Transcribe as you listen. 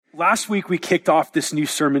last week we kicked off this new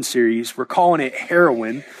sermon series. We're calling it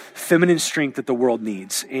Heroine, Feminine Strength That the World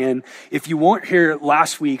Needs. And if you weren't here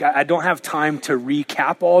last week, I don't have time to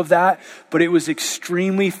recap all of that, but it was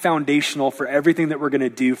extremely foundational for everything that we're going to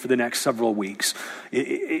do for the next several weeks.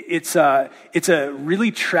 It's a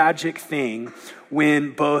really tragic thing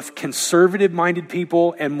when both conservative-minded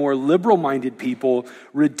people and more liberal-minded people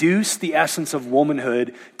reduce the essence of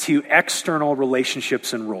womanhood to external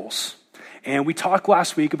relationships and roles. And we talked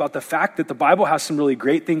last week about the fact that the Bible has some really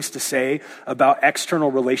great things to say about external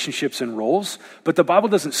relationships and roles, but the Bible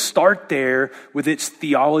doesn't start there with its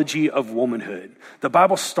theology of womanhood. The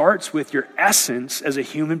Bible starts with your essence as a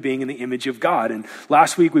human being in the image of God. And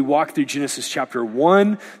last week we walked through Genesis chapter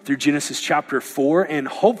 1 through Genesis chapter 4, and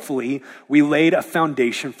hopefully we laid a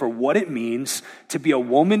foundation for what it means to be a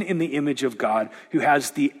woman in the image of God who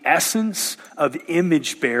has the essence of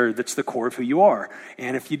image bearer that's the core of who you are.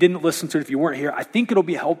 And if you didn't listen to it, if you weren't here, I think it'll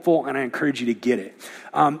be helpful, and I encourage you to get it.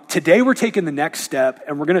 Today we're taking the next step,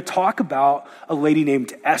 and we're going to talk about a lady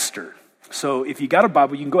named Esther. So if you got a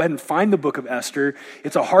Bible, you can go ahead and find the book of Esther.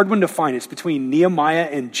 It's a hard one to find. It's between Nehemiah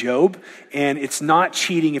and Job, and it's not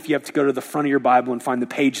cheating if you have to go to the front of your Bible and find the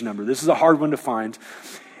page number. This is a hard one to find.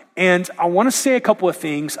 And I want to say a couple of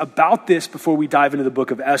things about this before we dive into the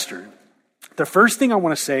book of Esther. The first thing I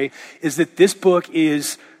want to say is that this book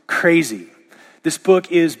is crazy. This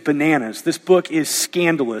book is bananas. This book is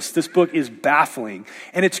scandalous. This book is baffling.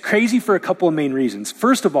 And it's crazy for a couple of main reasons.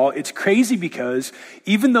 First of all, it's crazy because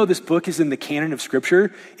even though this book is in the canon of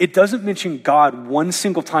Scripture, it doesn't mention God one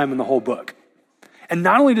single time in the whole book. And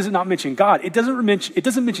not only does it not mention God, it doesn't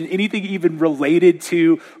mention anything even related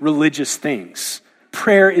to religious things.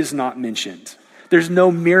 Prayer is not mentioned. There's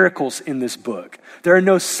no miracles in this book. There are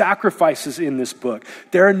no sacrifices in this book.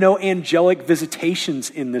 There are no angelic visitations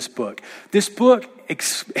in this book. This book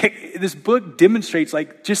demonstrates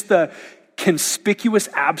like just the conspicuous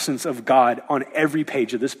absence of God on every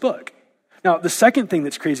page of this book. Now, the second thing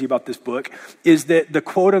that's crazy about this book is that the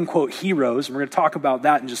quote-unquote heroes, and we're going to talk about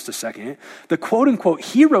that in just a second, the quote-unquote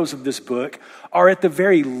heroes of this book are at the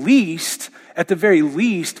very least,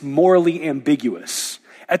 morally ambiguous.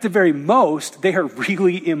 At the very most, they are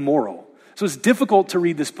really immoral. So it's difficult to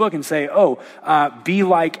read this book and say, be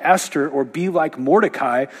like Esther or be like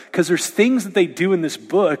Mordecai, because there's things that they do in this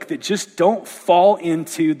book that just don't fall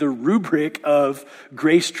into the rubric of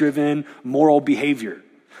grace-driven moral behavior.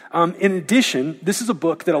 In addition, this is a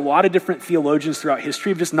book that a lot of different theologians throughout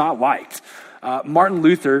history have just not liked. Martin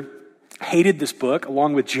Luther hated this book,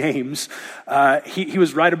 along with James. He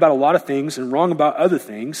was right about a lot of things and wrong about other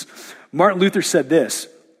things. Martin Luther said this: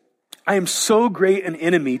 I am so great an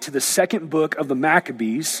enemy to the second book of the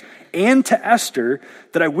Maccabees and to Esther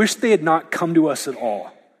that I wish they had not come to us at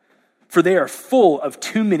all, for they are full of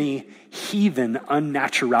too many heathen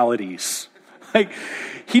unnaturalities. Like,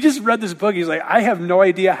 he just read this book. He's like, I have no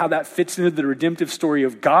idea how that fits into the redemptive story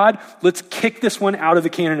of God. Let's kick this one out of the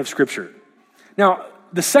canon of Scripture. Now,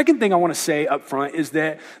 the second thing I want to say up front is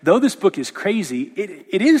that though this book is crazy,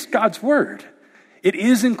 it is God's word. It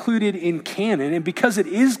is included in canon, and because it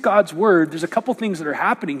is God's word, there's a couple things that are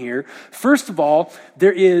happening here. First of all,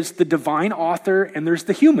 there is the divine author and there's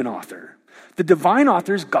the human author. The divine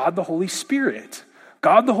author is God the Holy Spirit.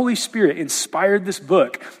 God the Holy Spirit inspired this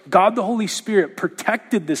book. God the Holy Spirit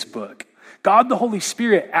protected this book. God the Holy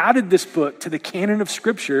Spirit added this book to the canon of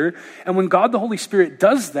Scripture, and when God the Holy Spirit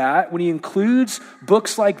does that, when he includes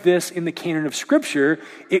books like this in the canon of Scripture,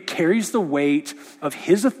 it carries the weight of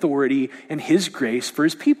his authority and his grace for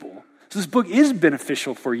his people. So this book is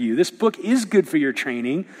beneficial for you. This book is good for your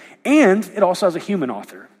training, and it also has a human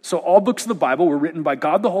author. So all books of the Bible were written by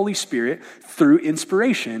God the Holy Spirit through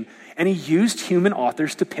inspiration, and he used human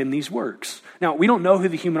authors to pen these works. Now, we don't know who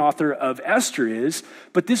the human author of Esther is,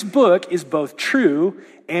 but this book is both true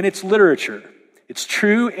and it's literature. It's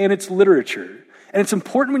true and it's literature. And it's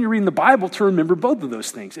important when you're reading the Bible to remember both of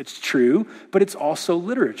those things. It's true, but it's also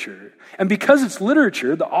literature. And because it's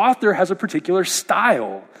literature, the author has a particular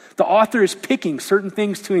style. The author is picking certain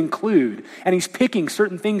things to include, and he's picking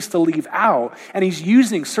certain things to leave out, and he's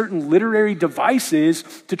using certain literary devices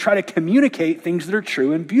to try to communicate things that are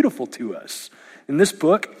true and beautiful to us. In this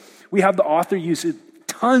book, we have the author use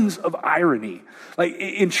tons of irony. Like,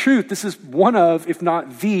 in truth, this is one of, if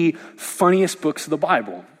not the funniest books of the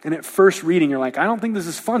Bible. And at first reading, you're like, I don't think this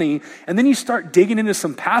is funny. And then you start digging into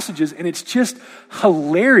some passages, and it's just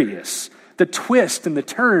hilarious. The twist and the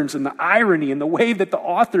turns and the irony and the way that the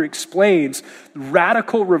author explains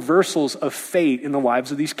radical reversals of fate in the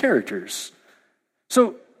lives of these characters.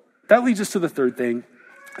 So that leads us to the third thing.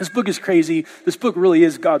 This book is crazy. This book really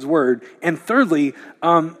is God's word. And thirdly,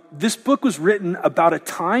 this book was written about a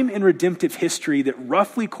time in redemptive history that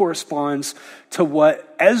roughly corresponds to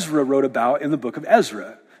what Ezra wrote about in the book of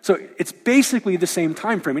Ezra. So it's basically the same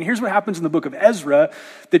time frame. And here's what happens in the book of Ezra.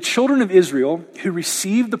 The children of Israel who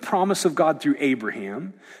received the promise of God through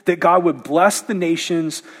Abraham, that God would bless the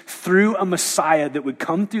nations through a Messiah that would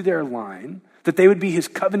come through their line, that they would be his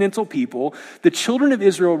covenantal people. The children of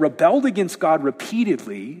Israel rebelled against God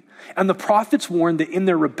repeatedly, and the prophets warned that in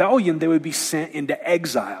their rebellion they would be sent into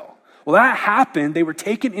exile. Well, that happened. They were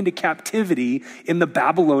taken into captivity in the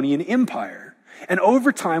Babylonian Empire. And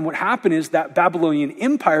over time, what happened is that Babylonian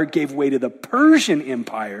Empire gave way to the Persian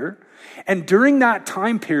Empire. And during that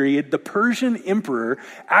time period, the Persian emperor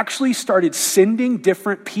actually started sending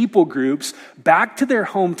different people groups back to their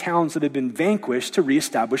hometowns that had been vanquished to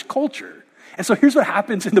reestablish culture. And so here's what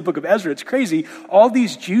happens in the book of Ezra. It's crazy. All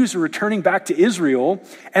these Jews are returning back to Israel,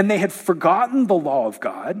 and they had forgotten the law of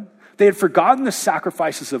God. They had forgotten the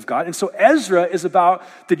sacrifices of God. And so Ezra is about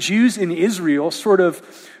the Jews in Israel sort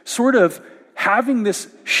of having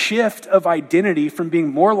this shift of identity from being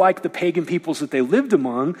more like the pagan peoples that they lived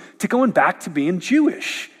among to going back to being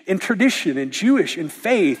Jewish in tradition and Jewish in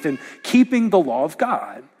faith and keeping the law of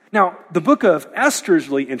God. Now, the book of Esther is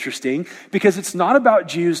really interesting because it's not about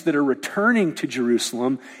Jews that are returning to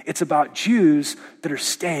Jerusalem. It's about Jews that are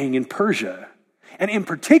staying in Persia. And in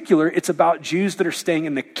particular, it's about Jews that are staying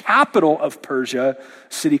in the capital of Persia,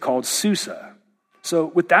 a city called Susa. So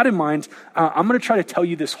with that in mind, I'm going to try to tell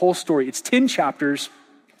you this whole story. It's 10 chapters.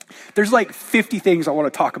 There's like 50 things I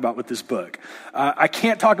want to talk about with this book. I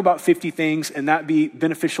can't talk about 50 things and that be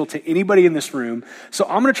beneficial to anybody in this room. So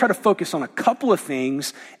I'm going to try to focus on a couple of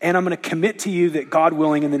things, and I'm going to commit to you that God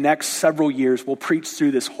willing, in the next several years, we'll preach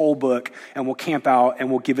through this whole book and we'll camp out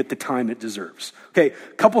and we'll give it the time it deserves. Okay,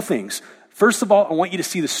 couple things. First of all, I want you to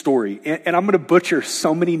see the story, and I'm going to butcher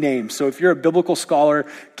so many names. So if you're a biblical scholar,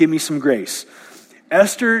 give me some grace.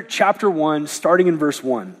 Esther chapter 1, starting in verse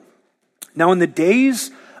 1. Now in the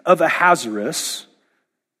days of Ahasuerus,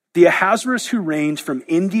 the Ahasuerus who reigned from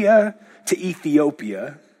India to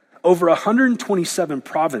Ethiopia, over 127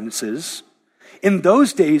 provinces, in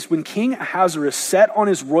those days when King Ahasuerus sat on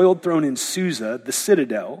his royal throne in Susa, the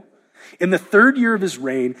citadel, in the 3rd year of his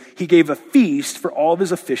reign, he gave a feast for all of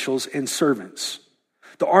his officials and servants.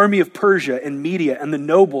 The army of Persia and Media and the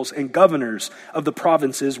nobles and governors of the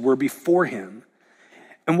provinces were before him.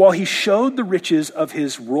 And while he showed the riches of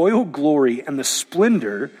his royal glory and the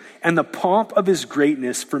splendor and the pomp of his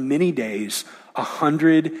greatness for many days,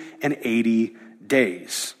 180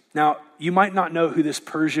 days. Now, you might not know who this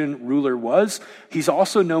Persian ruler was. He's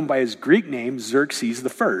also known by his Greek name, Xerxes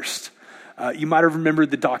I. You might have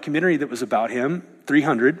remembered the documentary that was about him,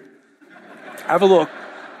 300. I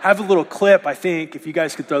have a little clip, I think, if you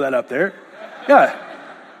guys could throw that up there. Yeah,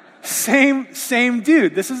 same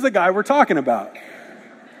dude. This is the guy we're talking about.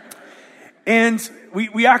 And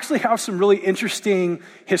we actually have some really interesting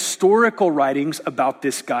historical writings about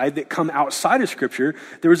this guy that come outside of Scripture.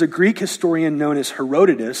 There was a Greek historian known as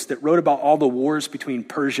Herodotus that wrote about all the wars between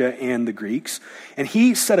Persia and the Greeks. And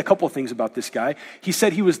he said a couple of things about this guy. He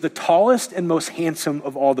said he was the tallest and most handsome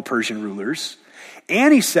of all the Persian rulers.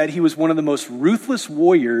 And he said he was one of the most ruthless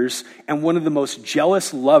warriors and one of the most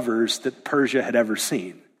jealous lovers that Persia had ever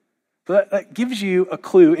seen. But that gives you a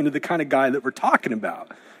clue into the kind of guy that we're talking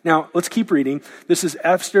about. Now, let's keep reading. This is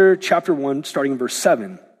Esther chapter 1, starting in verse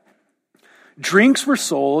 7. Drinks were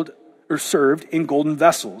sold or served in golden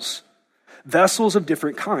vessels, vessels of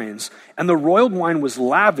different kinds, and the royal wine was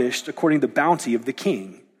lavished according to the bounty of the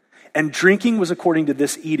king. And drinking was according to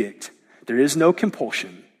this edict. There is no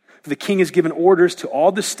compulsion. For the king has given orders to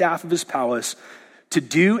all the staff of his palace to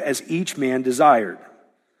do as each man desired.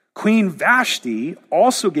 Queen Vashti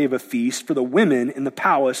also gave a feast for the women in the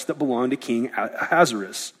palace that belonged to King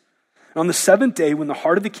Ahasuerus. And on the 7th day, when the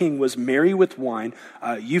heart of the king was merry with wine,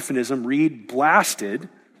 euphemism, read blasted.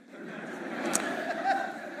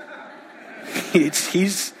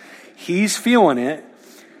 he's feeling it.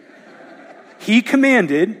 He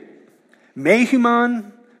commanded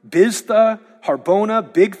Mehuman, Biztha, Harbona,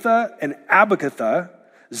 Bigtha, and Abagtha,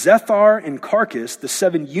 Zethar and Carcass, the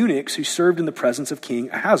 7 eunuchs who served in the presence of King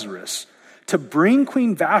Ahasuerus, to bring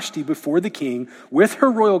Queen Vashti before the king with her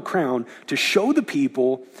royal crown to show the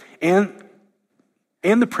people and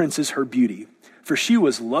the princes her beauty, for she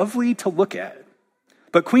was lovely to look at.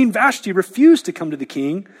 But Queen Vashti refused to come to the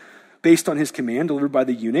king based on his command delivered by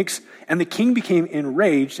the eunuchs, and the king became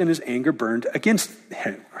enraged and his anger burned against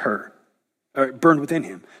her, or burned within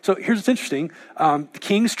him. So here's what's interesting. The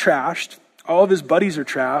king's trashed. All of his buddies are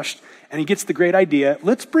trashed, and he gets the great idea,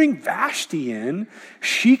 let's bring Vashti in.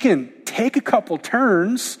 She can take a couple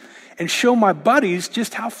turns and show my buddies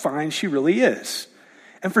just how fine she really is.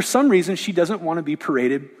 And for some reason, she doesn't want to be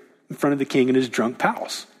paraded in front of the king and his drunk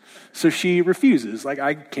pals. So she refuses.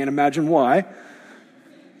 I can't imagine why.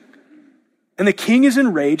 And the king is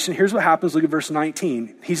enraged, and here's what happens. Look at verse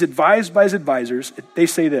 19. He's advised by his advisors. They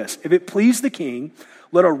say this, if it please the king,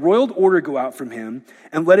 let a royal order go out from him,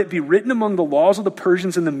 and let it be written among the laws of the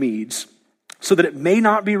Persians and the Medes, so that it may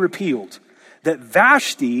not be repealed, that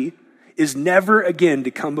Vashti is never again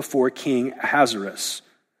to come before King Ahasuerus.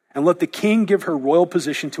 And let the king give her royal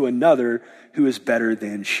position to another who is better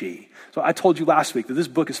than she. So I told you last week that this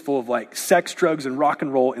book is full of sex, drugs, and rock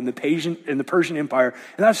and roll in the Persian Empire.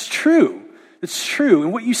 And that's true. It's true.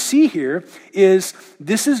 And what you see here is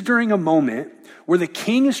this is during a moment where the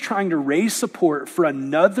king is trying to raise support for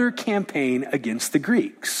another campaign against the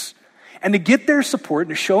Greeks. And to get their support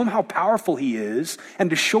and to show him how powerful he is and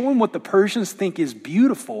to show him what the Persians think is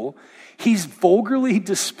beautiful, he's vulgarly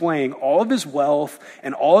displaying all of his wealth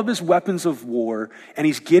and all of his weapons of war, and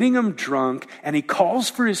he's getting them drunk, and he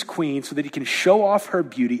calls for his queen so that he can show off her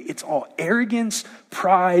beauty. It's all arrogance,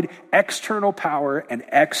 pride, external power, and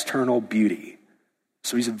external beauty.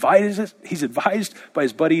 So he's advised by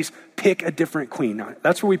his buddies, pick a different queen. Now,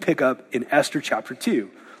 that's where we pick up in Esther chapter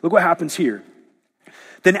 2. Look what happens here.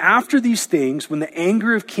 Then after these things, when the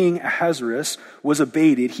anger of King Ahasuerus was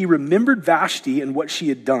abated, he remembered Vashti and what she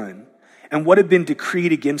had done, and what had been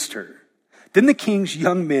decreed against her. Then the king's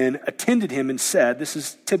young men attended him and said, this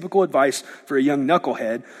is typical advice for a young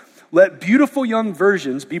knucklehead, let beautiful young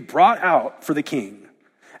virgins be brought out for the king.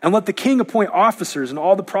 And let the king appoint officers in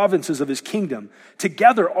all the provinces of his kingdom, to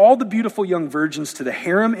gather all the beautiful young virgins to the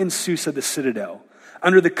harem in Susa, the citadel,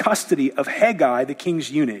 under the custody of Haggai, the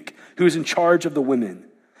king's eunuch, who is in charge of the women.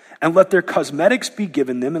 And let their cosmetics be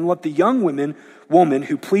given them, and let the young woman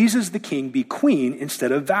who pleases the king be queen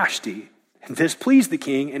instead of Vashti. And this pleased the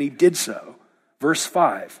king, and he did so. Verse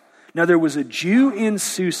 5. Now there was a Jew in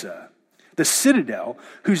Susa, the citadel,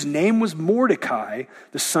 whose name was Mordecai,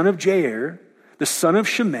 the son of Jair, the son of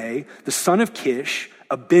Shimei, the son of Kish,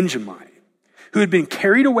 a Benjamite, who had been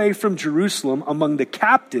carried away from Jerusalem among the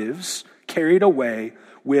captives, carried away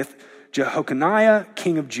with Jehoconiah,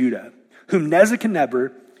 king of Judah, whom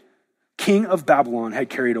Nebuchadnezzar, king of Babylon, had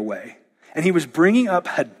carried away. And he was bringing up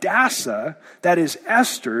Hadassah, that is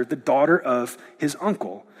Esther, the daughter of his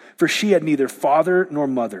uncle, for she had neither father nor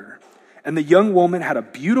mother. And the young woman had a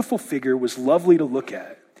beautiful figure, was lovely to look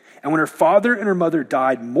at. And when her father and her mother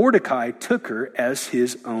died, Mordecai took her as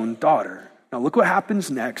his own daughter. Now look what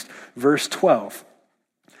happens next, verse 12.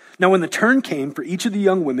 Now when the turn came for each of the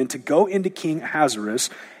young women to go into King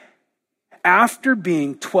Ahasuerus, after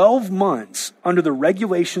being 12 months under the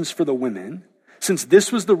regulations for the women, since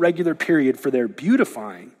this was the regular period for their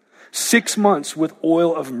beautifying, 6 months with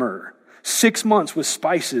oil of myrrh, 6 months with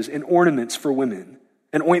spices and ornaments for women,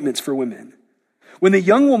 and ointments for women. When the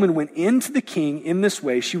young woman went into the king in this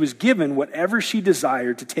way, she was given whatever she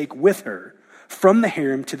desired to take with her from the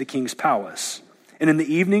harem to the king's palace. And in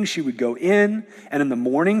the evening she would go in, and in the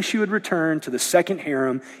morning she would return to the second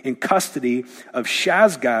harem in custody of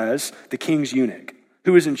Shazgaz, the king's eunuch,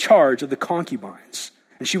 who was in charge of the concubines.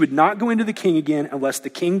 And she would not go into the king again unless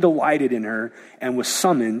the king delighted in her and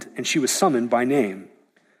she was summoned by name.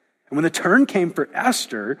 And when the turn came for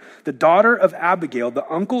Esther, the daughter of Abigail, the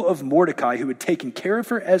uncle of Mordecai, who had taken care of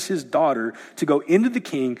her as his daughter, to go into the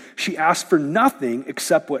king, she asked for nothing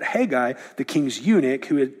except what Haggai, the king's eunuch,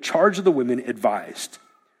 who had charge of the women, advised.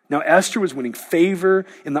 Now Esther was winning favor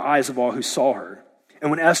in the eyes of all who saw her.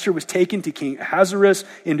 And when Esther was taken to King Ahasuerus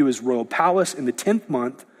into his royal palace in the 10th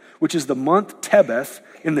month, which is the month Tebeth,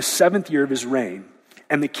 in the 7th year of his reign,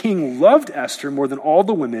 and the king loved Esther more than all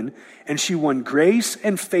the women, and she won grace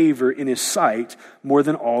and favor in his sight more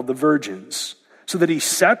than all the virgins, so that he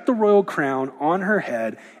set the royal crown on her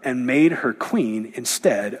head and made her queen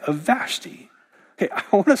instead of Vashti. Okay, I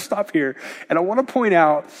want to stop here, and I want to point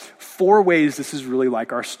out 4 ways this is really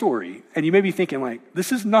like our story. And you may be thinking,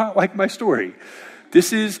 this is not like my story.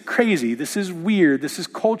 This is crazy. This is weird. This is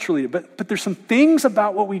culturally, but there's some things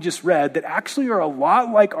about what we just read that actually are a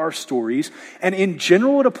lot like our stories. And in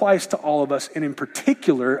general, it applies to all of us. And in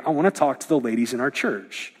particular, I want to talk to the ladies in our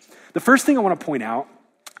church. The first thing I want to point out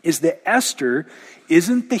is that Esther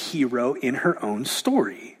isn't the hero in her own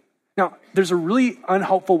story. Now, there's a really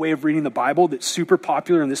unhelpful way of reading the Bible that's super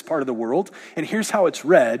popular in this part of the world. And here's how it's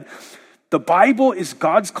read. The Bible is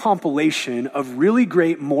God's compilation of really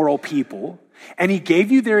great moral people. And he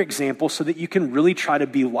gave you their example so that you can really try to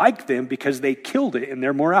be like them because they killed it in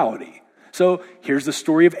their morality. So here's the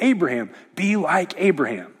story of Abraham. Be like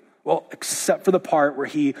Abraham. Well, except for the part where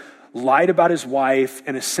he lied about his wife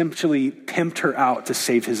and essentially pimped her out to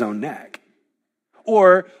save his own neck.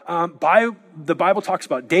 Or the Bible talks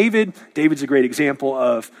about David. David's a great example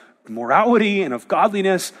of morality and of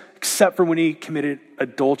godliness, except for when he committed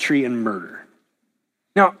adultery and murder.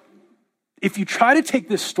 Now, if you try to take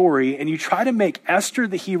this story and you try to make Esther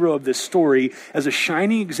the hero of this story as a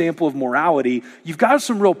shining example of morality, you've got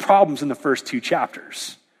some real problems in the first 2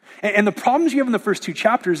 chapters. And the problems you have in the first 2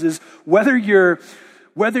 chapters is whether you're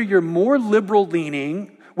more liberal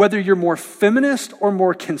leaning, whether you're more feminist or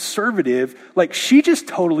more conservative, like she just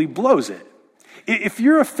totally blows it. If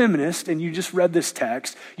you're a feminist and you just read this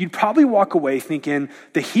text, you'd probably walk away thinking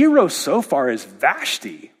the hero so far is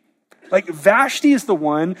Vashti. Like Vashti is the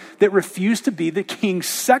one that refused to be the king's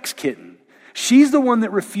sex kitten. She's the one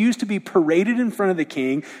that refused to be paraded in front of the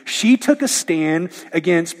king. She took a stand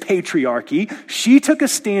against patriarchy. She took a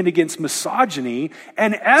stand against misogyny.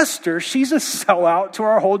 And Esther, she's a sellout to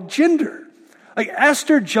our whole gender. Like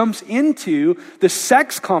Esther jumps into the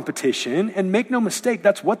sex competition, and make no mistake,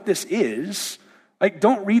 that's what this is. Like,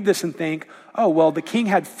 don't read this and think, oh, well, the king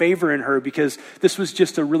had favor in her because this was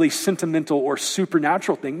just a really sentimental or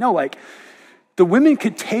supernatural thing. No, like, the women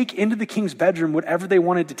could take into the king's bedroom whatever they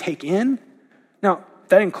wanted to take in. Now,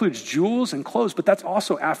 that includes jewels and clothes, but that's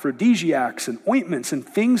also aphrodisiacs and ointments and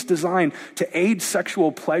things designed to aid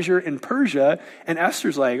sexual pleasure in Persia. And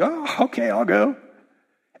Esther's like, oh, okay, I'll go.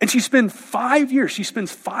 And she spends 5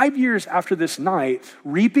 years after this night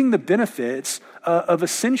reaping the benefits of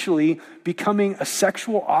essentially becoming a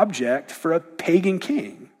sexual object for a pagan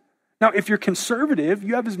king. Now, if you're conservative,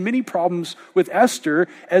 you have as many problems with Esther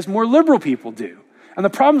as more liberal people do. And the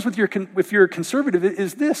problems with your conservative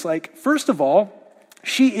is this, like, first of all,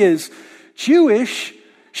 she is Jewish,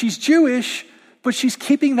 but she's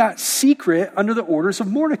keeping that secret under the orders of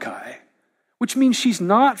Mordecai, which means she's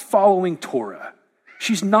not following Torah.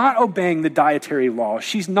 She's not obeying the dietary law.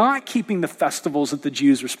 She's not keeping the festivals that the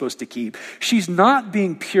Jews were supposed to keep. She's not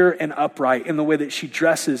being pure and upright in the way that she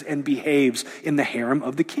dresses and behaves in the harem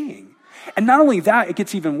of the king. And not only that, it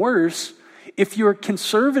gets even worse. If you're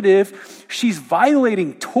conservative, she's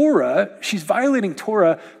violating Torah. She's violating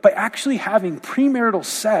Torah by actually having premarital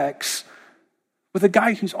sex with a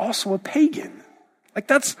guy who's also a pagan. Like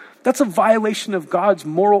that's a violation of God's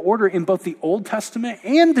moral order in both the Old Testament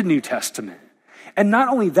and the New Testament. And not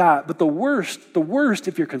only that, but the worst,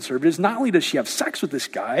 if you're conservative, is not only does she have sex with this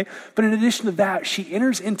guy, but in addition to that, she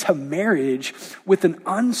enters into marriage with an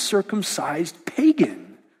uncircumcised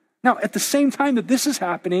pagan. Now, at the same time that this is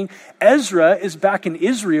happening, Ezra is back in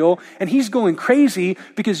Israel, and he's going crazy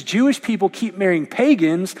because Jewish people keep marrying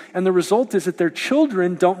pagans, and the result is that their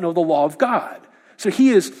children don't know the law of God. So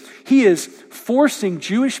he is forcing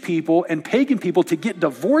Jewish people and pagan people to get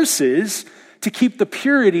divorces to keep the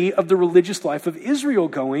purity of the religious life of Israel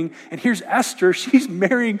going. And here's Esther, she's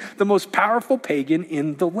marrying the most powerful pagan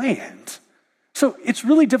in the land. So it's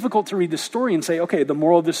really difficult to read this story and say, okay, the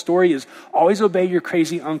moral of this story is always obey your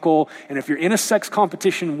crazy uncle, and if you're in a sex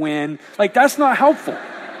competition, win. Like, that's not helpful.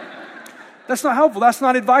 That's not helpful. That's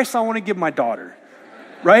not advice I want to give my daughter,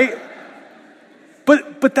 right?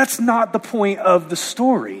 But that's not the point of the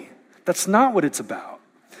story. That's not what it's about.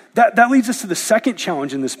 That leads us to the second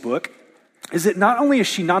challenge in this book, is that not only is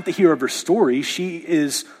she not the hero of her story, she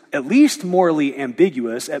is at least morally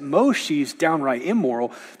ambiguous. At most, she's downright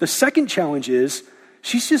immoral. The second challenge is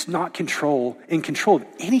she's just not in control of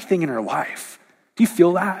anything in her life. Do you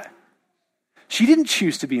feel that? She didn't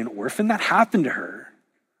choose to be an orphan. That happened to her.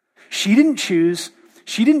 She didn't choose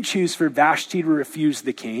for Vashti to refuse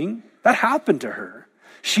the king. That happened to her.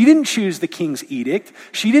 She didn't choose the king's edict.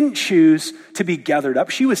 She didn't choose to be gathered up.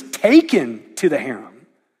 She was taken to the harem.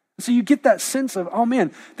 So you get that sense of, oh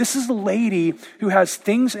man, this is a lady who has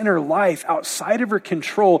things in her life outside of her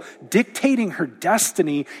control, dictating her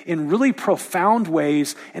destiny in really profound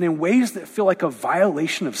ways and in ways that feel like a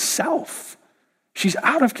violation of self. She's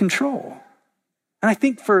out of control. And I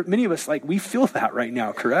think for many of us, like, we feel that right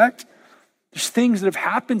now, correct? There's things that have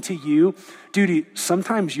happened to you due to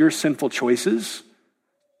sometimes your sinful choices,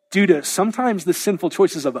 due to sometimes the sinful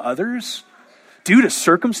choices of others, due to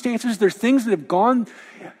circumstances. There's things that have gone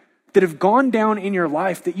down in your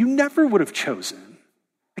life that you never would have chosen.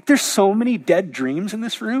 Like, there's so many dead dreams in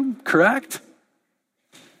this room, correct?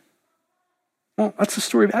 Well, that's the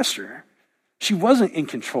story of Esther. She wasn't in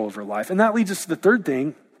control of her life. And that leads us to the third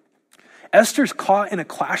thing. Esther's caught in a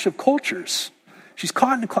clash of cultures. She's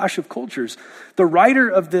caught in a clash of cultures. The writer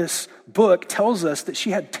of this book tells us that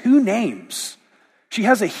she had two names. She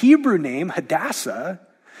has a Hebrew name, Hadassah.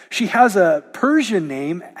 She has a Persian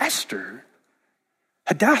name, Esther.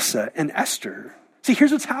 Hadassah and Esther. See,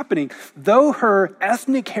 here's what's happening. Though her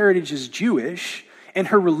ethnic heritage is Jewish and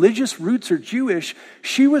her religious roots are Jewish,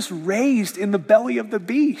 she was raised in the belly of the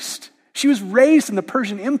beast. She was raised in the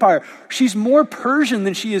Persian Empire. She's more Persian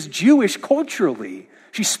than she is Jewish culturally.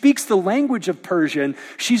 She speaks the language of Persian.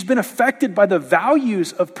 She's been affected by the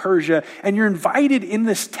values of Persia. And you're invited in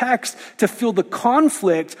this text to feel the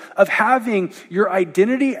conflict of having your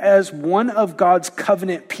identity as one of God's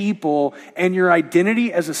covenant people and your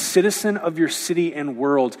identity as a citizen of your city and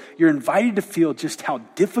world. You're invited to feel just how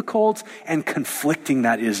difficult and conflicting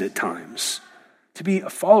that is at times. To be a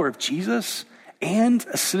follower of Jesus and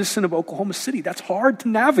a citizen of Oklahoma City, that's hard to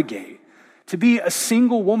navigate. To be a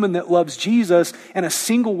single woman that loves Jesus and a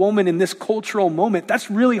single woman in this cultural moment,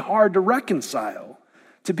 that's really hard to reconcile.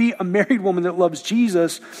 To be a married woman that loves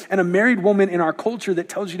Jesus and a married woman in our culture that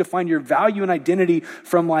tells you to find your value and identity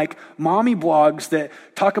from like mommy blogs that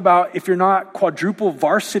talk about if you're not quadruple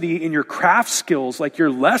varsity in your craft skills, like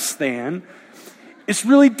you're less than, it's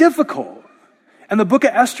really difficult. And the book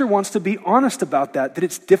of Esther wants to be honest about that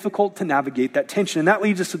it's difficult to navigate that tension. And that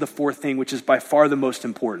leads us to the fourth thing, which is by far the most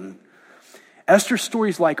important. Esther's story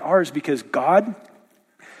is like ours because God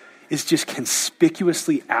is just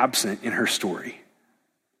conspicuously absent in her story.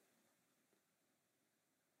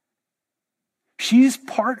 She's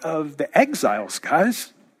part of the exiles,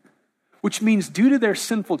 guys, which means due to their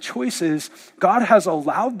sinful choices, God has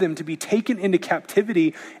allowed them to be taken into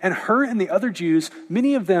captivity, and her and the other Jews,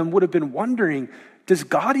 many of them would have been wondering, does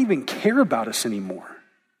God even care about us anymore?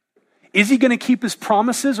 Is he going to keep his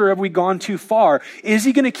promises, or have we gone too far? Is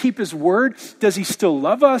he going to keep his word? Does he still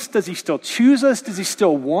love us? Does he still choose us? Does he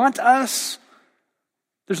still want us?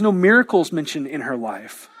 There's no miracles mentioned in her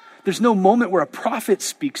life. There's no moment where a prophet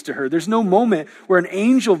speaks to her. There's no moment where an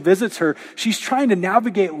angel visits her. She's trying to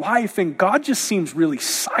navigate life, and God just seems really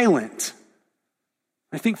silent.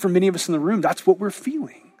 I think for many of us in the room, that's what we're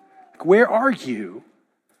feeling. Like, where are you?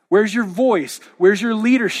 Where's your voice? Where's your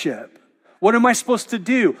leadership? What am I supposed to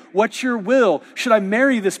do? What's your will? Should I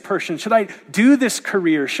marry this person? Should I do this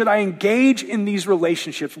career? Should I engage in these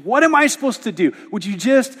relationships? What am I supposed to do? Would you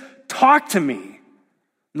just talk to me?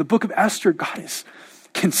 In the book of Esther, God is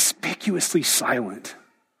conspicuously silent.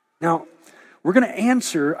 Now, we're going to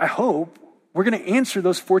answer, I hope, we're going to answer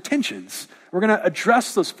those four tensions. We're going to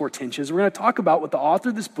address those four tensions. We're going to talk about what the author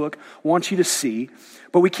of this book wants you to see,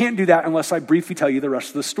 but we can't do that unless I briefly tell you the rest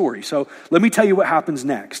of the story. So let me tell you what happens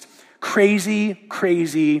next.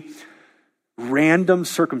 Crazy, random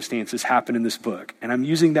circumstances happen in this book. And I'm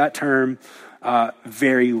using that term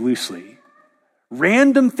very loosely.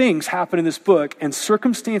 Random things happen in this book, and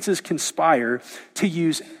circumstances conspire to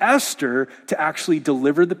use Esther to actually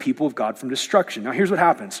deliver the people of God from destruction. Now, here's what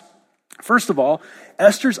happens. First of all,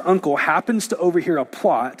 Esther's uncle happens to overhear a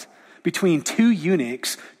plot between two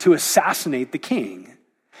eunuchs to assassinate the king.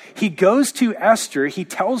 He goes to Esther, he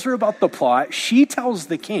tells her about the plot, she tells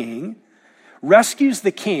the king, rescues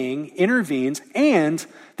the king, intervenes, and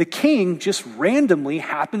the king just randomly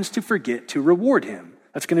happens to forget to reward him.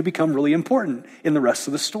 That's going to become really important in the rest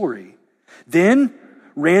of the story. Then,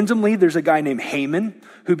 randomly, there's a guy named Haman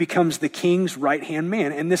who becomes the king's right-hand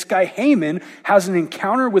man. And this guy, Haman, has an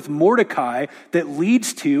encounter with Mordecai that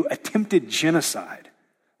leads to attempted genocide.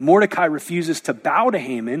 Mordecai refuses to bow to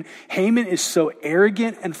Haman. Haman is so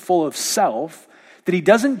arrogant and full of self that he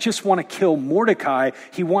doesn't just want to kill Mordecai,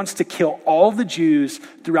 he wants to kill all the Jews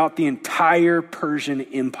throughout the entire Persian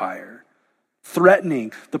Empire,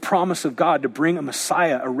 threatening the promise of God to bring a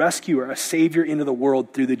Messiah, a rescuer, a savior into the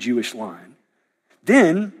world through the Jewish line.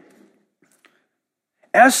 Then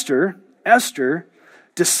Esther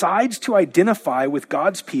decides to identify with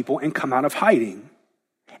God's people and come out of hiding.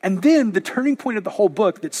 And then the turning point of the whole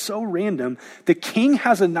book that's so random, the king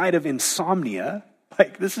has a night of insomnia.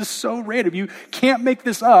 Like, this is so random. You can't make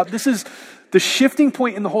this up. This is the shifting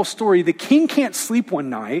point in the whole story. The king can't sleep one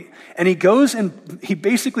night, and he goes and he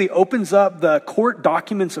basically opens up the court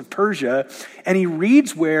documents of Persia, and he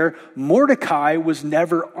reads where Mordecai was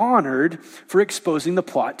never honored for exposing the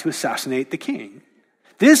plot to assassinate the king.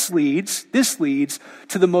 This leads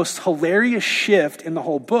to the most hilarious shift in the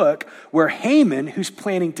whole book, where Haman, who's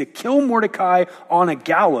planning to kill Mordecai on a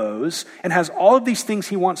gallows and has all of these things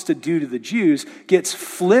he wants to do to the Jews, gets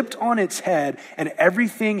flipped on its head, and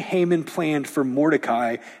everything Haman planned for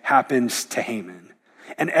Mordecai happens to Haman.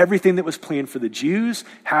 And everything that was planned for the Jews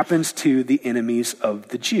happens to the enemies of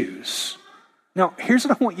the Jews. Now, here's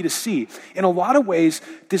what I want you to see. In a lot of ways,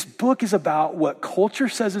 this book is about what culture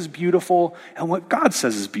says is beautiful and what God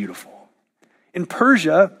says is beautiful. In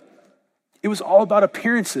Persia, it was all about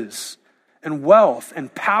appearances. and wealth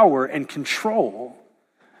and power and control.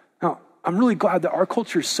 Now, I'm really glad that our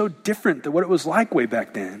culture is so different than what it was like way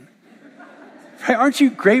back then. Right? Aren't you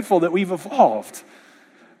grateful that we've evolved?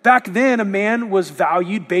 Back then, a man was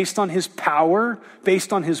valued based on his power,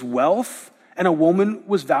 based on his wealth, and a woman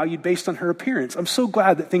was valued based on her appearance. I'm so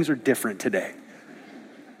glad that things are different today.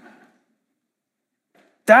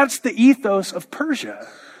 That's the ethos of Persia.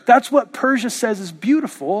 That's what Persia says is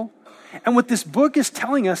beautiful. And what this book is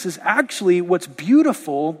telling us is actually what's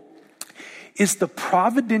beautiful is the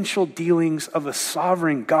providential dealings of a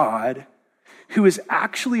sovereign God who is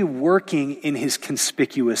actually working in his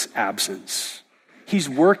conspicuous absence. He's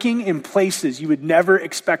working in places you would never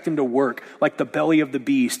expect him to work, like the belly of the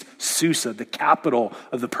beast, Susa, the capital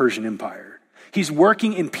of the Persian Empire. He's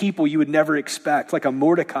working in people you would never expect, like a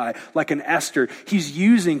Mordecai, like an Esther. He's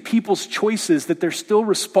using people's choices that they're still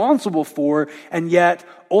responsible for, and yet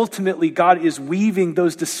ultimately God is weaving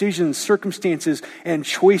those decisions, circumstances, and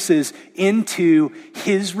choices into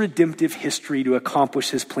his redemptive history to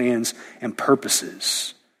accomplish his plans and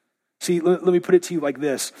purposes. See, let me put it to you like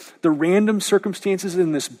this. The random circumstances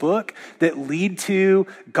in this book that lead to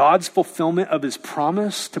God's fulfillment of his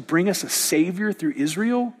promise to bring us a savior through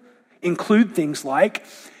Israel include things like,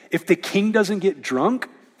 if the king doesn't get drunk,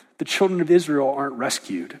 the children of Israel aren't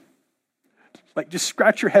rescued. Like, just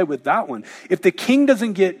scratch your head with that one. If the king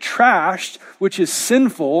doesn't get trashed, which is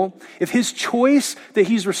sinful, if his choice that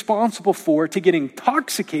he's responsible for to get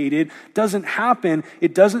intoxicated doesn't happen,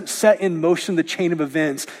 it doesn't set in motion the chain of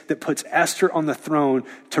events that puts Esther on the throne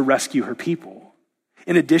to rescue her people.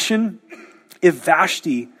 In addition, if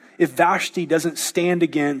Vashti doesn't stand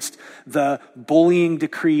against the bullying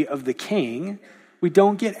decree of the king, we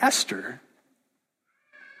don't get Esther.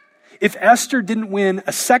 If Esther didn't win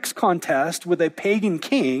a sex contest with a pagan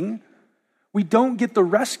king, we don't get the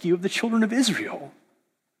rescue of the children of Israel.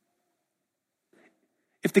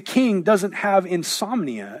 If the king doesn't have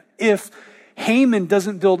insomnia, if Haman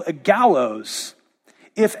doesn't build a gallows,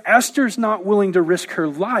 if Esther's not willing to risk her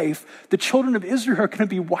life, the children of Israel are going to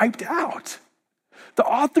be wiped out. The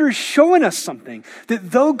author is showing us something, that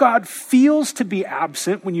though God feels to be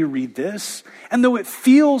absent when you read this, and though it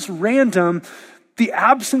feels random, the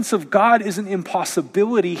absence of God is an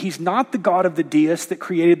impossibility. He's not the God of the deists that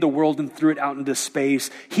created the world and threw it out into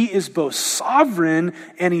space. He is both sovereign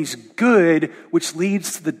and he's good, which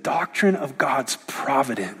leads to the doctrine of God's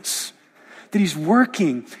providence. That he's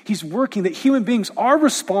working, that human beings are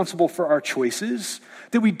responsible for our choices,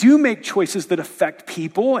 that we do make choices that affect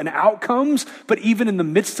people and outcomes, but even in the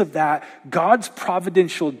midst of that, God's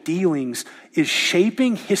providential dealings is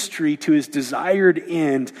shaping history to his desired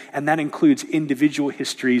end, and that includes individual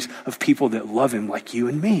histories of people that love him like you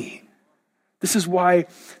and me. This is why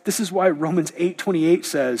Romans 8:28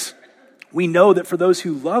 says, we know that for those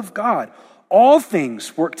who love God, all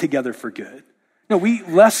things work together for good. No, we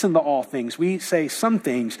lessen the all things. We say some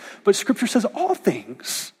things, but Scripture says all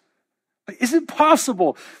things. Is it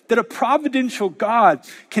possible that a providential God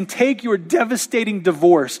can take your devastating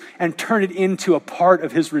divorce and turn it into a part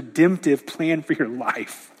of his redemptive plan for your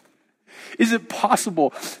life? Is it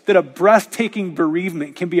possible that a breathtaking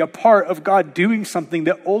bereavement can be a part of God doing something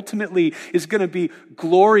that ultimately is going to be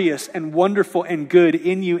glorious and wonderful and good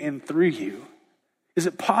in you and through you? Is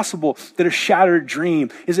it possible that a shattered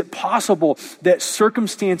dream? Is it possible that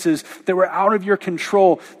circumstances that were out of your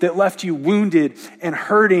control that left you wounded and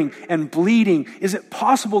hurting and bleeding? Is it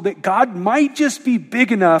possible that God might just be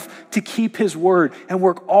big enough to keep his word and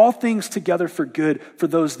work all things together for good for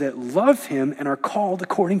those that love him and are called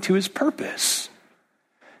according to his purpose?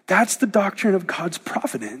 That's the doctrine of God's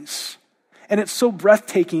providence. And it's so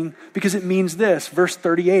breathtaking because it means this, verse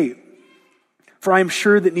 38. For I am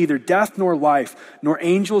sure that neither death nor life, nor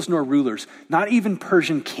angels nor rulers, not even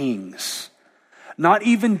Persian kings, not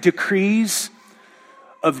even decrees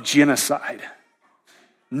of genocide,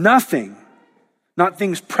 nothing, not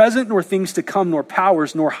things present nor things to come, nor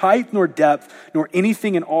powers, nor height, nor depth, nor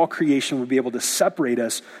anything in all creation will be able to separate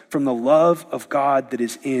us from the love of God that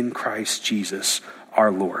is in Christ Jesus,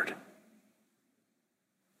 our Lord.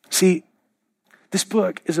 See, this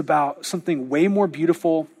book is about something way more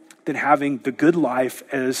beautiful than having the good life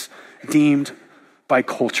as deemed by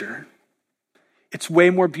culture. It's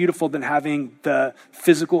way more beautiful than having the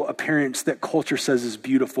physical appearance that culture says is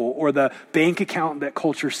beautiful or the bank account that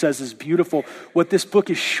culture says is beautiful. What this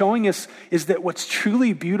book is showing us is that what's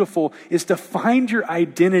truly beautiful is to find your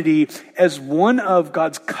identity as one of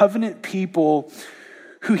God's covenant people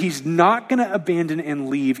who he's not going to abandon and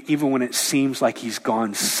leave even when it seems like he's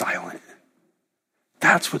gone silent.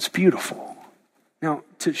 That's what's beautiful. Now,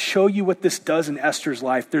 to show you what this does in Esther's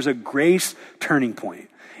life, there's a grace turning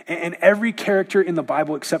point. And every character in the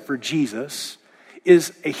Bible except for Jesus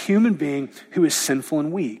is a human being who is sinful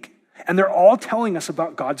and weak. And they're all telling us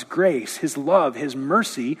about God's grace, his love, his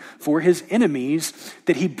mercy for his enemies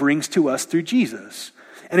that he brings to us through Jesus.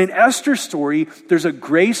 And in Esther's story, there's a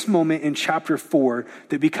grace moment in chapter 4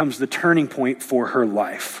 that becomes the turning point for her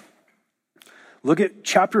life. Look at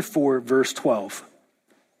chapter 4, verse 12.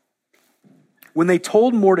 When they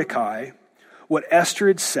told Mordecai what Esther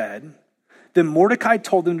had said, then Mordecai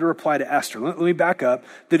told them to reply to Esther. Let me back up.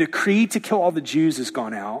 The decree to kill all the Jews has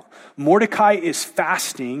gone out. Mordecai is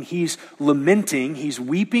fasting. He's lamenting. He's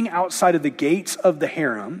weeping outside of the gates of the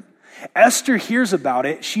harem. Esther hears about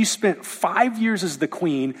it. She spent 5 years as the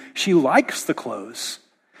queen. She likes the clothes.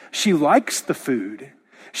 She likes the food.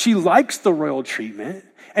 She likes the royal treatment.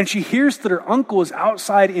 And she hears that her uncle is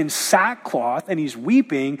outside in sackcloth and he's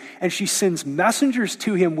weeping. And she sends messengers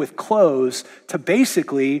to him with clothes to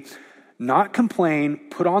basically not complain,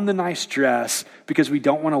 put on the nice dress because we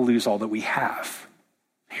don't want to lose all that we have.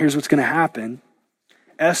 Here's what's going to happen.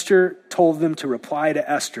 Esther told them to reply to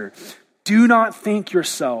Esther, do not think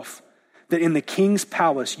yourself that in the king's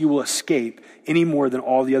palace you will escape any more than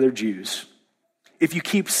all the other Jews. If you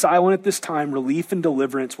keep silent at this time, relief and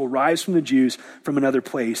deliverance will rise from the Jews from another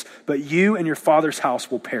place, but you and your father's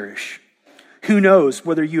house will perish. Who knows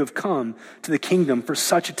whether you have come to the kingdom for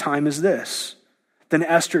such a time as this? Then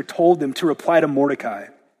Esther told them to reply to Mordecai,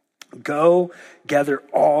 go gather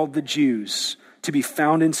all the Jews to be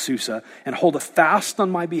found in Susa and hold a fast on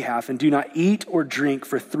my behalf and do not eat or drink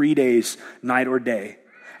for 3 days, night or day.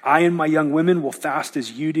 I and my young women will fast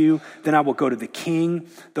as you do. Then I will go to the king.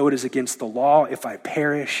 Though it is against the law, if I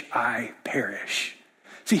perish, I perish.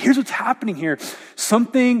 See, here's what's happening here.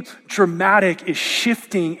 Something dramatic is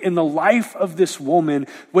shifting in the life of this woman.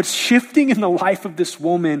 What's shifting in the life of this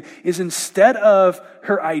woman is instead of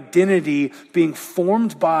her identity being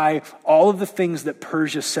formed by all of the things that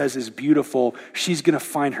Persia says is beautiful, she's going to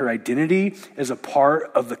find her identity as a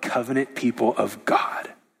part of the covenant people of God.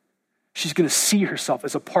 She's going to see herself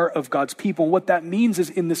as a part of God's people. And what that means is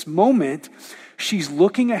in this moment, she's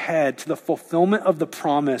looking ahead to the fulfillment of the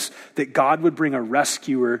promise that God would bring a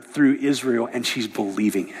rescuer through Israel, and she's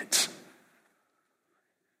believing it.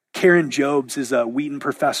 Karen Jobes is a Wheaton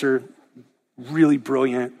professor, really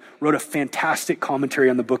brilliant, wrote a fantastic commentary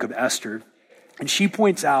on the book of Esther. And she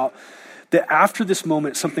points out that after this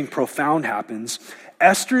moment, something profound happens.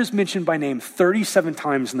 Esther is mentioned by name 37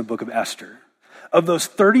 times in the book of Esther. Of those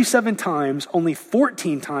 37 times, only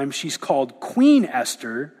 14 times she's called Queen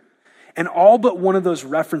Esther, and all but one of those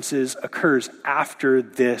references occurs after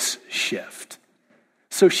this shift.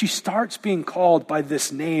 So she starts being called by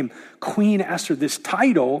this name, Queen Esther, this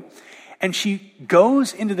title, and she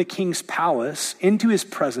goes into the king's palace, into his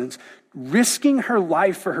presence, risking her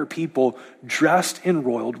life for her people, dressed in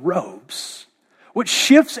royal robes. What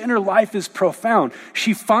shifts in her life is profound.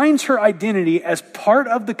 She finds her identity as part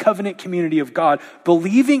of the covenant community of God,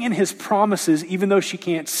 believing in his promises, even though she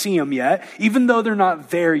can't see them yet, even though they're not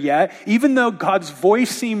there yet, even though God's voice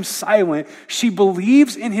seems silent, she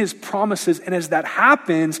believes in his promises. And as that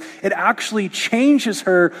happens, it actually changes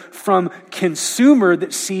her from consumer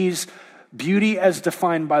that sees beauty as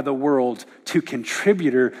defined by the world to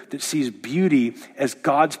contributor that sees beauty as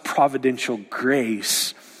God's providential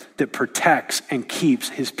grace that protects and keeps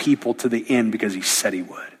his people to the end because he said he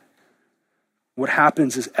would. What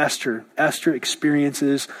happens is Esther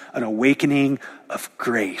experiences an awakening of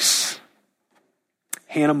grace.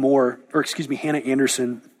 Hannah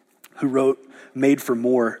Anderson, who wrote Made for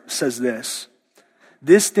More, says this: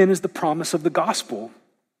 this then is the promise of the gospel.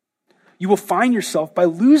 You will find yourself by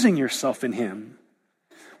losing yourself in him.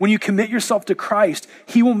 When you commit yourself to Christ,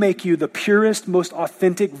 he will make you the purest, most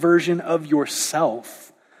authentic version of yourself.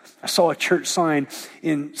 I saw a church sign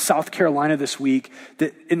in South Carolina this week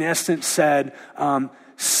that in essence said,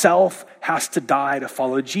 self has to die to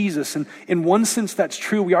follow Jesus. And in one sense, that's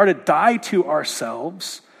true. We are to die to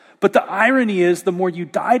ourselves. But the irony is, the more you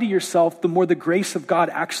die to yourself, the more the grace of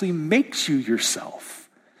God actually makes you yourself.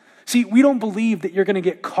 See, we don't believe that you're going to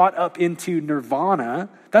get caught up into nirvana.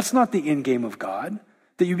 That's not the end game of God.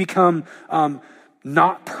 That you become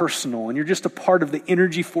not personal, and you're just a part of the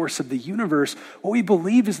energy force of the universe. What we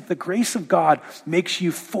believe is that the grace of God makes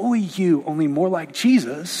you fully you, only more like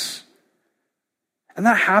Jesus. And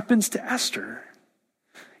that happens to Esther.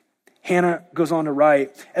 Hannah goes on to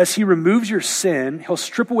write, as he removes your sin, he'll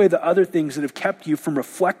strip away the other things that have kept you from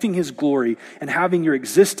reflecting his glory and having your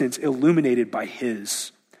existence illuminated by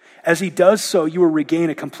his. As he does so, you will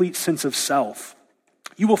regain a complete sense of self.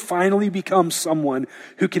 You will finally become someone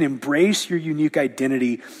who can embrace your unique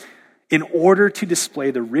identity in order to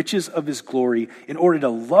display the riches of his glory, in order to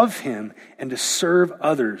love him and to serve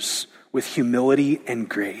others with humility and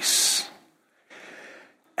grace.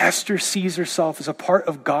 Esther sees herself as a part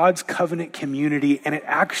of God's covenant community, and it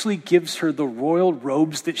actually gives her the royal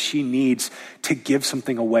robes that she needs to give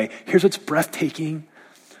something away. Here's what's breathtaking.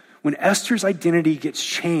 When Esther's identity gets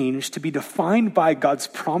changed to be defined by God's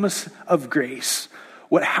promise of grace,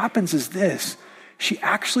 what happens is this: she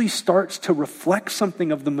actually starts to reflect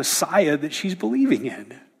something of the Messiah that she's believing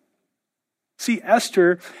in. See,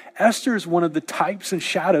 Esther is one of the types and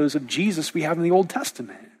shadows of Jesus we have in the Old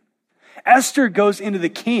Testament. Esther goes into the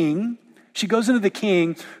king. She goes into the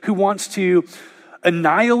king who wants to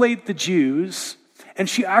annihilate the Jews, and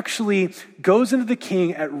she actually goes into the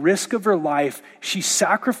king at risk of her life. She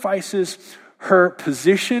sacrifices her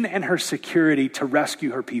position and her security to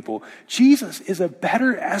rescue her people. Jesus is a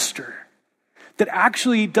better Esther that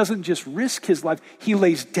actually doesn't just risk his life, he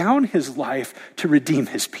lays down his life to redeem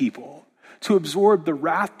his people, to absorb the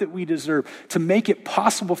wrath that we deserve, to make it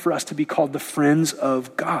possible for us to be called the friends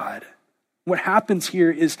of God. What happens here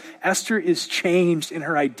is Esther is changed in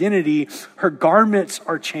her identity, her garments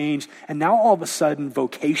are changed, and now all of a sudden,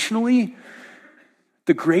 vocationally,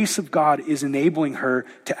 the grace of God is enabling her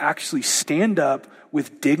to actually stand up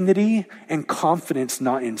with dignity and confidence,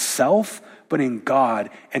 not in self, but in God,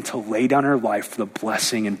 and to lay down her life for the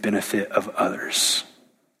blessing and benefit of others.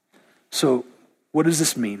 So what does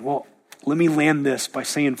this mean? Well, let me land this by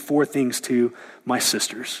saying 4 things to my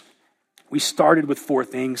sisters. We started with 4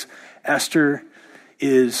 things. Esther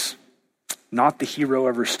is not the hero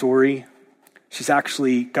of her story. She's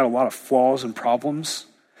actually got a lot of flaws and problems.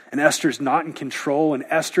 And Esther's not in control, and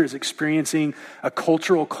Esther is experiencing a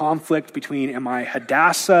cultural conflict between, am I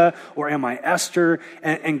Hadassah or am I Esther?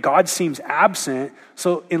 And God seems absent.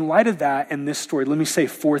 So in light of that and this story, let me say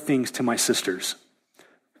 4 things to my sisters.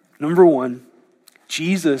 Number 1,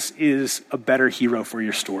 Jesus is a better hero for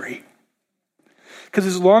your story. Because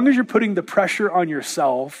as long as you're putting the pressure on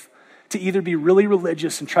yourself to either be really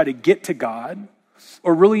religious and try to get to God,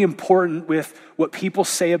 or really important with what people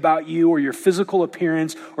say about you or your physical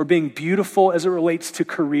appearance or being beautiful as it relates to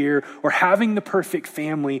career or having the perfect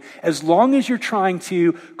family, as long as you're trying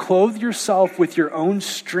to clothe yourself with your own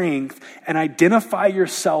strength and identify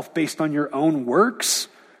yourself based on your own works,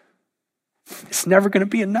 it's never going to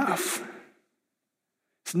be enough.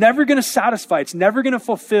 It's never going to satisfy. It's never going to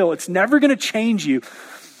fulfill. It's never going to change you.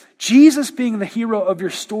 Jesus being the hero of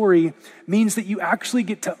your story means that you actually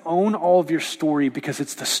get to own all of your story because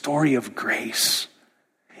it's the story of grace.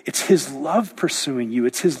 It's his love pursuing you.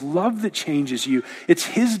 It's his love that changes you. It's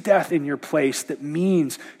his death in your place that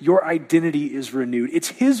means your identity is renewed. It's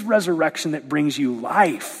his resurrection that brings you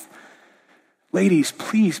life. Ladies,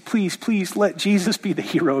 please, please, please let Jesus be the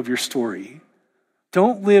hero of your story.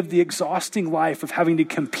 Don't live the exhausting life of having to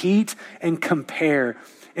compete and compare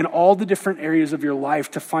in all the different areas of your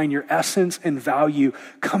life to find your essence and value.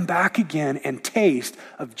 Come back again and taste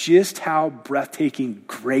of just how breathtaking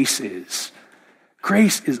grace is.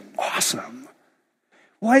 Grace is awesome.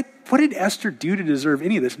 What did Esther do to deserve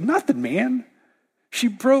any of this? Nothing, man. She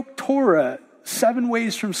broke Torah 7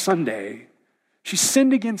 ways from Sunday. She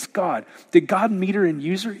sinned against God. Did God meet her and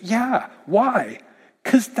use her? Yeah. Why?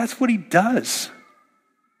 Because that's what he does.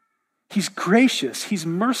 He's gracious. He's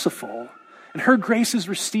merciful. And her grace is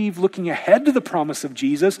received looking ahead to the promise of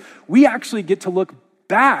Jesus. We actually get to look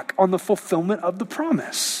back on the fulfillment of the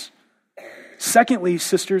promise. Secondly,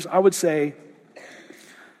 sisters, I would say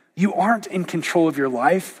you aren't in control of your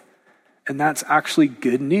life, and that's actually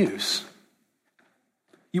good news.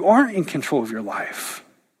 You aren't in control of your life.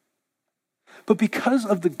 But because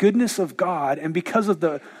of the goodness of God and because of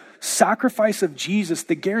the sacrifice of Jesus,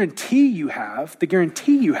 the guarantee you have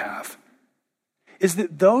is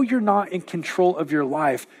that though you're not in control of your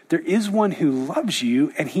life, there is one who loves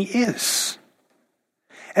you, and he is.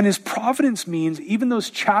 And his providence means even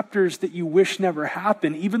those chapters that you wish never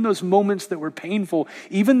happened, even those moments that were painful,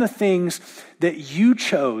 even the things that you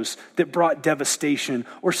chose that brought devastation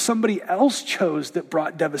or somebody else chose that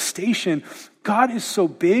brought devastation, God is so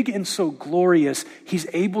big and so glorious, he's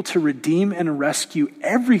able to redeem and rescue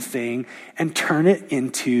everything and turn it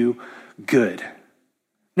into good.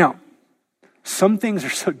 Now, some things are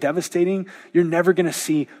so devastating, you're never going to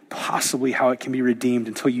see possibly how it can be redeemed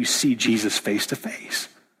until you see Jesus face to face.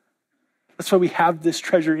 That's why we have this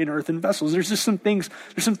treasure in earthen vessels. There's some things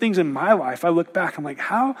in my life, I look back, I'm like,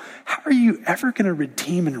 how are you ever going to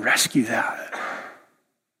redeem and rescue that?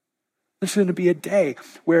 There's going to be a day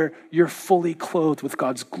where you're fully clothed with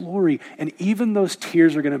God's glory, and even those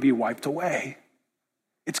tears are going to be wiped away.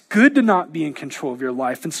 It's good to not be in control of your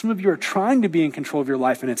life. And some of you are trying to be in control of your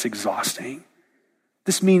life, and it's exhausting.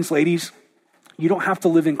 This means, ladies, you don't have to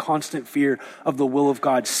live in constant fear of the will of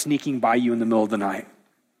God sneaking by you in the middle of the night.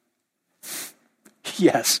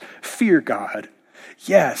 Yes, fear God.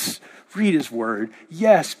 Yes, read his word.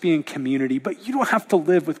 Yes, be in community. But you don't have to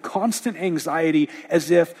live with constant anxiety as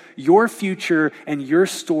if your future and your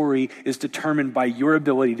story is determined by your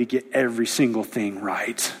ability to get every single thing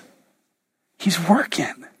right. He's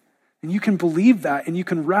working. And you can believe that, and you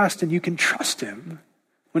can rest, and you can trust him.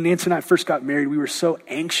 When Nancy and I first got married, we were so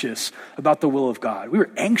anxious about the will of God. We were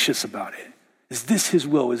anxious about it. Is this his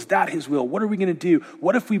will? Is that his will? What are we going to do?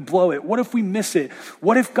 What if we blow it? What if we miss it?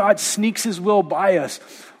 What if God sneaks his will by us?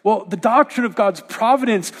 Well, the doctrine of God's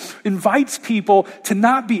providence invites people to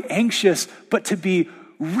not be anxious, but to be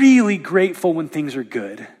really grateful when things are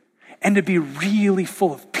good, and to be really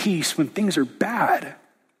full of peace when things are bad.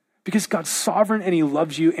 Because God's sovereign and he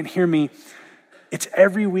loves you. And hear me, it's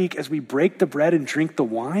every week as we break the bread and drink the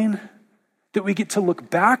wine that we get to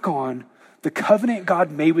look back on the covenant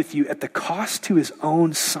God made with you at the cost to his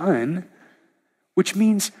own son, which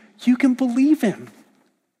means you can believe him.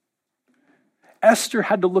 Esther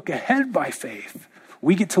had to look ahead by faith.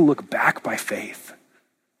 We get to look back by faith.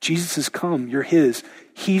 Jesus has come, you're his.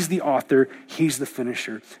 He's the author, he's the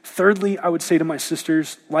finisher. Thirdly, I would say to my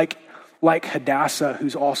sisters, like Hadassah,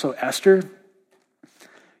 who's also Esther,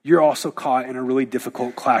 you're also caught in a really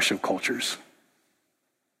difficult clash of cultures.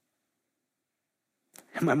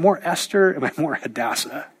 Am I more Esther? Am I more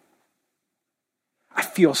Hadassah? I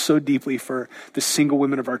feel so deeply for the single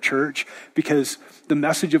women of our church because the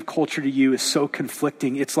message of culture to you is so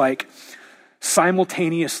conflicting. It's like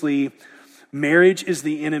simultaneously, marriage is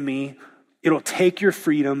the enemy. It'll take your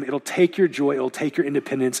freedom. It'll take your joy. It'll take your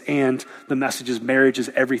independence. And the message is marriage is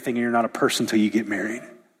everything and you're not a person until you get married.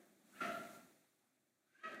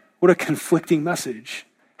 What a conflicting message.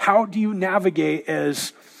 How do you navigate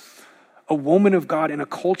as a woman of God in a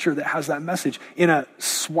culture that has that message, in a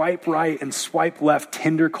swipe right and swipe left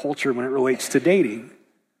Tinder culture when it relates to dating,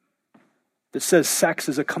 that says sex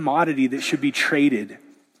is a commodity that should be traded,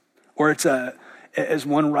 or it's as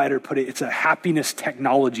one writer put it, it's a happiness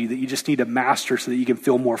technology that you just need to master so that you can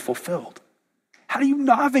feel more fulfilled? How do you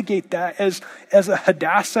navigate that as a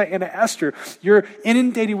Hadassah and an Esther? You're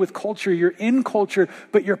inundated with culture, you're in culture,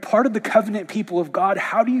 but you're part of the covenant people of God.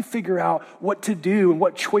 How do you figure out what to do and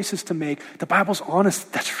what choices to make? The Bible's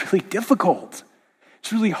honest, that's really difficult.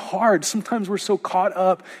 It's really hard. Sometimes we're so caught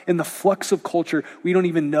up in the flux of culture, we don't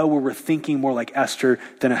even know where we're thinking more like Esther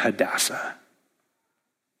than a Hadassah.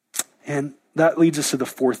 And that leads us to the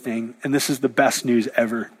fourth thing, and this is the best news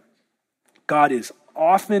ever. God is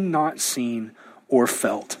often not seen or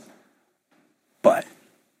felt, but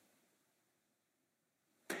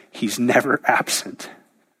he's never absent.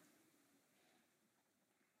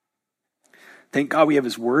 Thank God we have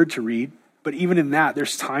his word to read, but even in that,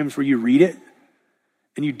 there's times where you read it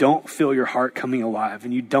and you don't feel your heart coming alive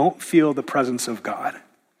and you don't feel the presence of God.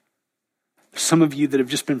 Some of you that have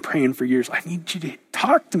just been praying for years, I need you to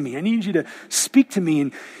talk to me. I need you to speak to me.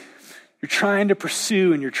 And you're trying to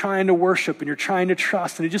pursue and you're trying to worship and you're trying to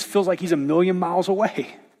trust, and it just feels like he's a million miles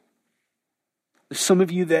away. There's some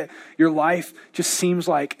of you that your life just seems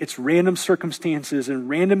like it's random circumstances and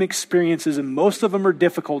random experiences, and most of them are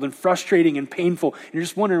difficult and frustrating and painful. And you're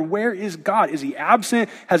just wondering, where is God? Is he absent?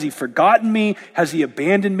 Has he forgotten me? Has he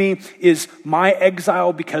abandoned me? Is my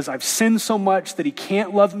exile because I've sinned so much that he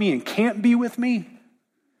can't love me and can't be with me?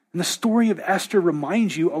 And the story of Esther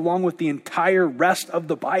reminds you, along with the entire rest of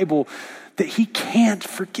the Bible, that he can't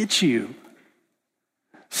forget you.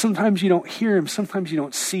 Sometimes you don't hear him. Sometimes you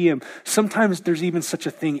don't see him. Sometimes there's even such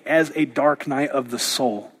a thing as a dark night of the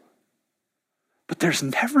soul. But there's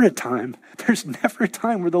never a time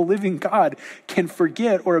where the living God can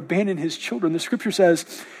forget or abandon his children. The scripture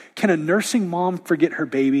says, can a nursing mom forget her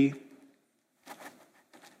baby?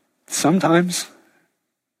 Sometimes.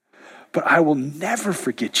 But I will never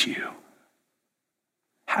forget you.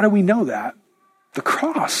 How do we know that? The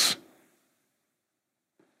cross.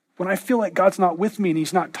 When I feel like God's not with me and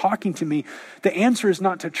he's not talking to me, the answer is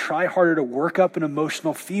not to try harder to work up an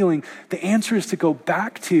emotional feeling. The answer is to go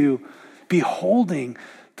back to beholding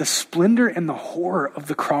the splendor and the horror of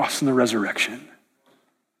the cross and the resurrection.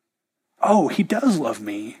 Oh, he does love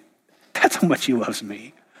me. That's how much he loves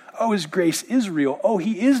me. Oh, his grace is real. Oh,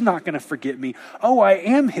 he is not going to forget me. Oh, I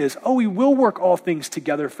am his. Oh, he will work all things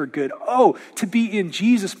together for good. Oh, to be in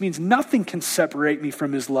Jesus means nothing can separate me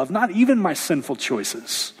from his love, not even my sinful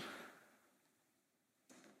choices.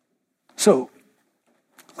 So,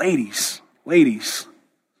 ladies,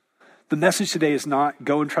 the message today is not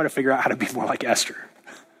go and try to figure out how to be more like Esther.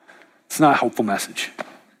 It's not a helpful message.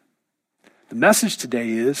 The message today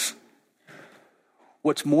is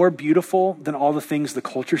what's more beautiful than all the things the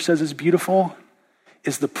culture says is beautiful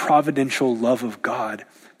is the providential love of God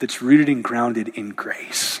that's rooted and grounded in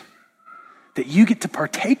grace, that you get to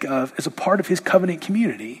partake of as a part of his covenant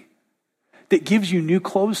community, that gives you new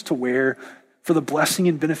clothes to wear for the blessing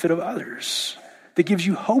and benefit of others, that gives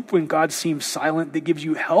you hope when God seems silent, that gives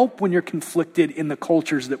you help when you're conflicted in the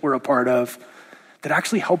cultures that we're a part of, that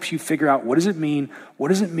actually helps you figure out what does it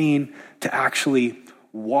mean to actually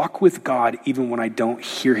walk with God even when I don't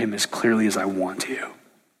hear him as clearly as I want to.